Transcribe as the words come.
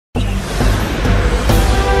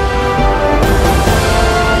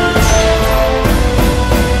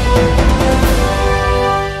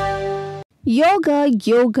ಯೋಗ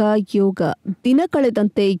ಯೋಗ ಯೋಗ ದಿನ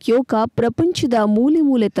ಕಳೆದಂತೆ ಯೋಗ ಪ್ರಪಂಚದ ಮೂಲೆ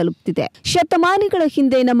ಮೂಲೆ ತಲುಪುತ್ತಿದೆ. ಶತಮಾನಗಳ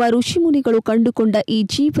ಹಿಂದೆ ನಮ್ಮ ಋಷಿಮುನಿಗಳು ಕಂಡುಕೊಂಡ ಈ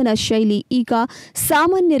ಜೀವನ ಶೈಲಿ ಈಗ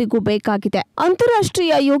ಸಾಮಾನ್ಯರಿಗೂ ಬೇಕಾಗಿದೆ.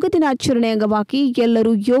 ಅಂತಾರಾಷ್ಟ್ರೀಯ ಯೋಗ ದಿನಾಚರಣೆ ಅಂಗವಾಗಿ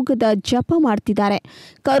ಎಲ್ಲರೂ ಯೋಗದ ಜಪ ಮಾಡ್ತಿದ್ದಾರೆ.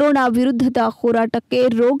 ಕೊರೋನಾ ವಿರುದ್ಧದ ಹೋರಾಟಕ್ಕೆ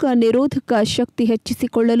ರೋಗ ನಿರೋಧಕ ಶಕ್ತಿ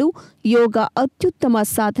ಹೆಚ್ಚಿಸಿಕೊಳ್ಳಲು ಯೋಗ ಅತ್ಯುತ್ತಮ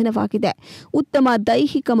ಸಾಧನವಾಗಿದೆ. ಉತ್ತಮ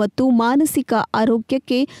ದೈಹಿಕ ಮತ್ತು ಮಾನಸಿಕ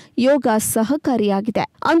ಆರೋಗ್ಯಕ್ಕೆ ಯೋಗ ಸಹಕಾರಿಯಾಗಿದೆ.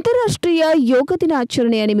 ಅಂತಾರಾಷ್ಟ್ರೀಯ ಯೋಗ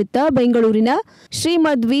ದಿನಾಚರಣೆಯ ನಿಮಿತ್ತ ಬೆಂಗಳೂರಿನ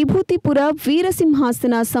ಶ್ರೀಮದ್ ವಿಭೂತಿಪುರ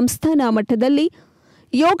ವೀರಸಿಂಹಾಸನ ಸಂಸ್ಥಾನ ಮಠದಲ್ಲಿ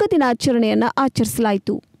ಯೋಗ ದಿನಾಚರಣೆಯನ್ನು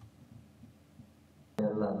ಆಚರಿಸಲಾಯಿತು.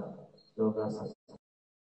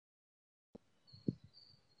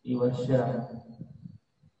 ಈ ವರ್ಷ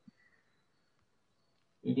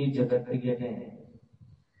ಇಡೀ ಜಗತ್ತಿಗೆ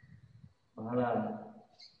ಬಹಳ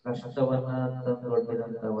ಕಷ್ಟವನ್ನ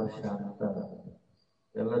ತಂದೊಡ್ಡಿದಂತ ವರ್ಷ ಅಂತ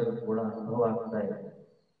ಎಲ್ಲರಿಗೂ ಕೂಡ ಅನುಭವ ಆಗ್ತಾ ಇದೆ.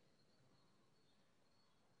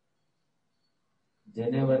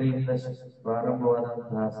 ಜನವರಿಯಿಂದ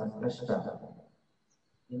ಪ್ರಾರಂಭವಾದಂತಹ ಸಂಕಷ್ಟ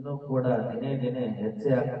ಇನ್ನೂ ಕೂಡ ದಿನೇ ದಿನೇ ಹೆಚ್ಚೆ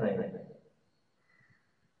ಆಗ್ತಾ ಇದೆ.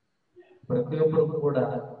 ಪ್ರತಿಯೊಬ್ಬರಿಗೂ ಕೂಡ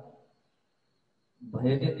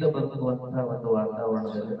ಭಯದಿಂದ ಬದುಕುವಂತಹ ಒಂದು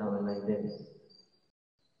ವಾತಾವರಣದಲ್ಲಿ ನಾವೆಲ್ಲ ಇದ್ದೇವೆ.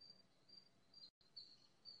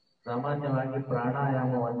 ಸಾಮಾನ್ಯವಾಗಿ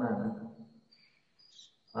ಪ್ರಾಣಾಯಾಮವನ್ನ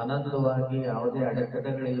ಆನಂದವಾಗಿ ಯಾವುದೇ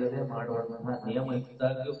ಅಡೆತಡೆಗಳಿಲ್ಲದೆ ಮಾಡುವಂತಹ ನಿಯಮ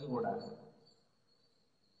ಇದ್ದಾಗ್ಯೂ ಕೂಡ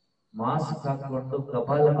ಮಾಸ್ಕ್ ಹಾಕೊಂಡು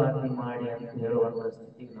ಕಪಾಲಭಾತಿ ಮಾಡಿ ಅಂತ ಹೇಳುವಂತ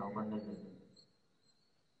ಸ್ಥಿತಿಗೆ ನಾವು ಬಂದಿದ್ದೀವಿ.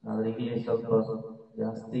 ಆದ್ರೆ ಇಲ್ಲಿ ಸ್ವಲ್ಪ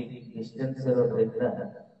ಜಾಸ್ತಿ ಡಿಸ್ಟೆನ್ಸ್ ಇರೋದ್ರಿಂದ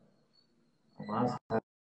ಮಾಸ್ಕ್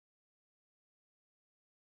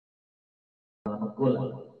ಅನುಕೂಲ.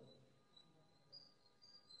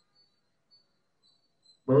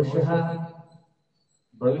 ಬಹುಶಃ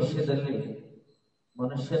ಭವಿಷ್ಯದಲ್ಲಿ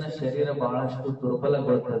ಮನುಷ್ಯನ ಶರೀರ ಬಹಳಷ್ಟು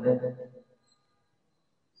ದುರ್ಬಲಗೊಳ್ಳುತ್ತದೆ.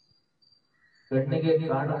 ಕಣ್ಣಿಗೆ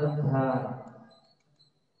ಕಾಣದಂತಹ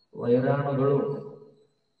ವೈರಾಣುಗಳು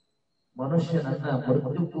ಮನುಷ್ಯನನ್ನ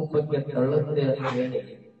ಮೃತ್ಯು ಕೂಪಕ್ಕೆ ತಳ್ಳುತ್ತದೆ ಅಂತ ಹೇಳಿ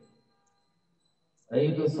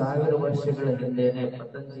 5,000 ವರ್ಷಗಳ ಹಿಂದೆನೆ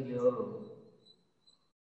ಪತಂಜಲಿಯವರು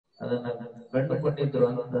ಅದನ್ನ ಕಂಡುಕೊಂಡಿದ್ರು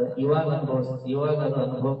ಅಂತ ಇವಾಗ ಅದು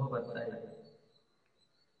ಅನುಭವಕ್ಕೆ ಬರ್ತಾ ಇದೆ.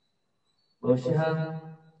 ಬಹುಶಃ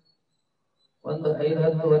ಒಂದು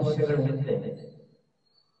 5-10 ವರ್ಷಗಳ ಹಿಂದೆ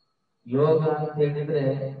ಯೋಗ ಅಂತ ಹೇಳಿದ್ರೆ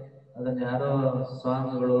ಅದನ್ನ ಯಾರೋ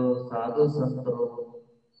ಸ್ವಾಮಿಗಳು ಸಾಧು ಸಂತರು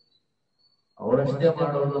ಅವರಷ್ಟೇ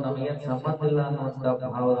ಮಾಡೋದು, ನಮಗೇನ್ ಸಂಬಂಧ ಇಲ್ಲ ಅನ್ನುವಂತ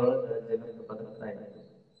ಭಾವದೊಳಗೆ ಜಗತ್ತು ಬದುಕ್ತಾ ಇದೆ.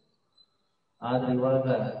 ಆದ್ರೆ ಇವಾಗ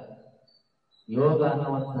ಯೋಗ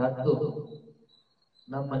ಅನ್ನುವಂತಹದ್ದು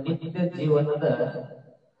ನಮ್ಮ ನಿತ್ಯ ಜೀವನದ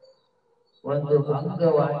ಒಂದು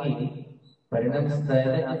ಅಂಗವಾಗಿ ಪರಿಣಮಿಸ್ತಾ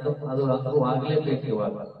ಇದೆ. ಅದು ಅಂಗವಾಗಲೇಬೇಕು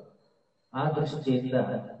ಇವಾಗ. ಆ ದೃಷ್ಟಿಯಿಂದ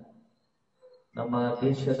ನಮ್ಮ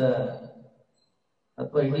ದೇಶದ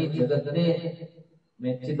ಅಥವಾ ಇಡೀ ಜಗತ್ತೇ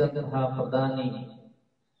ಮೆಚ್ಚಿದಂತಹ ಪ್ರಧಾನಿ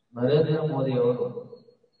ನರೇಂದ್ರ ಮೋದಿ ಅವರು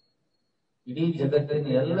ಇಡೀ ಜಗತ್ತಿನ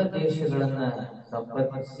ಎಲ್ಲ ದೇಶಗಳನ್ನ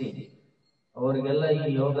ಸಂಪರ್ಕಿಸಿ ಅವರಿಗೆಲ್ಲ ಈ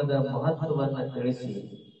ಯೋಗದ ಮಹತ್ವವನ್ನ ತಿಳಿಸಿ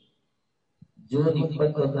ಜೂನ್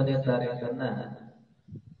 21ನೇ ತಾರೀಕನ್ನ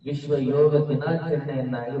ವಿಶ್ವ ಯೋಗ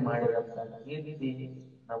ದಿನಾಚರಣೆಯನ್ನಾಗಿ ಮಾಡಿದಂತ ಕೀರ್ತಿ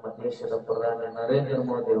ನಮ್ಮ ದೇಶದ ಪ್ರಧಾನಿ ನರೇಂದ್ರ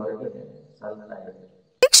ಮೋದಿ ಅವರಿಗೆ ಸಲ್ಲುತ್ತಾ ಇದೆ.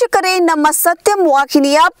 ವೀಕ್ಷಕರೇ, ನಮ್ಮ ಸತ್ಯಂ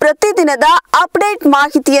ವಾಹಿನಿಯ ಪ್ರತಿದಿನದ ಅಪ್ಡೇಟ್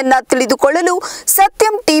ಮಾಹಿತಿಯನ್ನ ತಿಳಿದುಕೊಳ್ಳಲು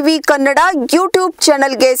ಸತ್ಯಂ ಟಿವಿ ಕನ್ನಡ ಯೂಟ್ಯೂಬ್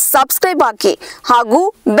ಚಾನೆಲ್ಗೆ ಸಬ್ಸ್ಕ್ರೈಬ್ ಆಗಿ ಹಾಗೂ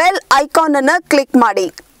ಬೆಲ್ ಐಕಾನ್ ಅನ್ನು ಕ್ಲಿಕ್ ಮಾಡಿ.